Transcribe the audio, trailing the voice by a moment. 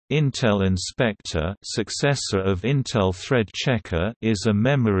Intel Inspector, successor of Intel Thread Checker, is a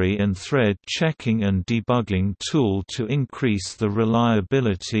memory and thread checking and debugging tool to increase the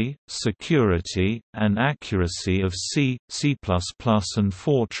reliability, security, and accuracy of C, C++, and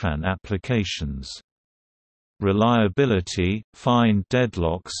Fortran applications. Reliability, find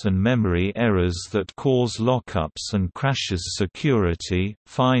deadlocks and memory errors that cause lockups and crashes. Security,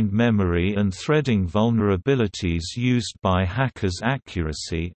 find memory and threading vulnerabilities used by hackers.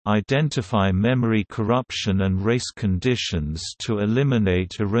 Accuracy, identify memory corruption and race conditions to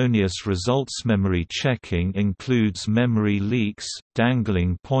eliminate erroneous results. Memory checking includes memory leaks,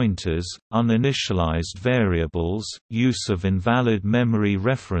 dangling pointers, uninitialized variables, use of invalid memory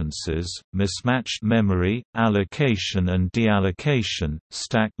references, mismatched memory, allocation and deallocation,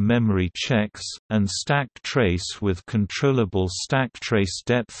 stack memory checks, and stack trace with controllable stack trace.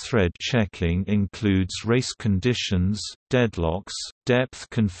 Depth thread checking includes race conditions, deadlocks, depth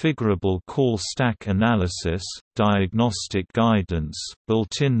configurable call stack analysis, diagnostic guidance,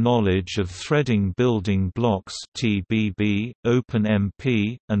 built-in knowledge of threading building blocks (TBB),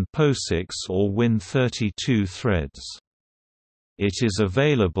 OpenMP, and POSIX or Win32 threads. It is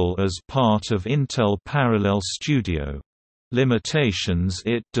available as part of Intel Parallel Studio. Limitations: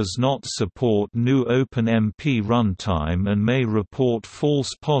 it does not support GNU OpenMP runtime and may report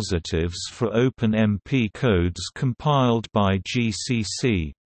false positives for OpenMP codes compiled by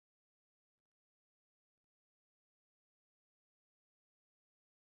GCC.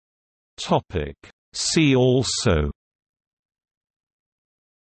 See also: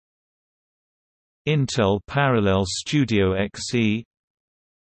 Intel Parallel Studio XE,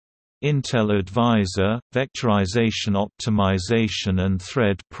 Intel Advisor – vectorization optimization and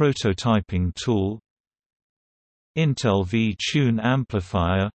thread prototyping tool, Intel V-Tune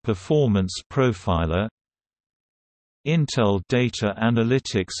Amplifier – performance profiler, Intel Data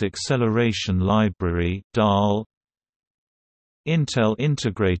Analytics Acceleration Library (DAL), Intel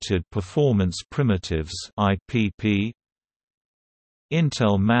Integrated Performance Primitives (IPP),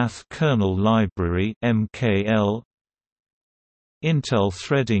 Intel Math Kernel Library (MKL), Intel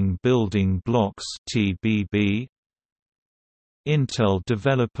Threading Building Blocks (TBB), Intel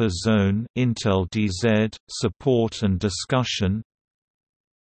Developer Zone (Intel DZ) support and discussion,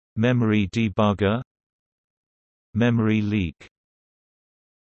 Memory Debugger, Memory Leak.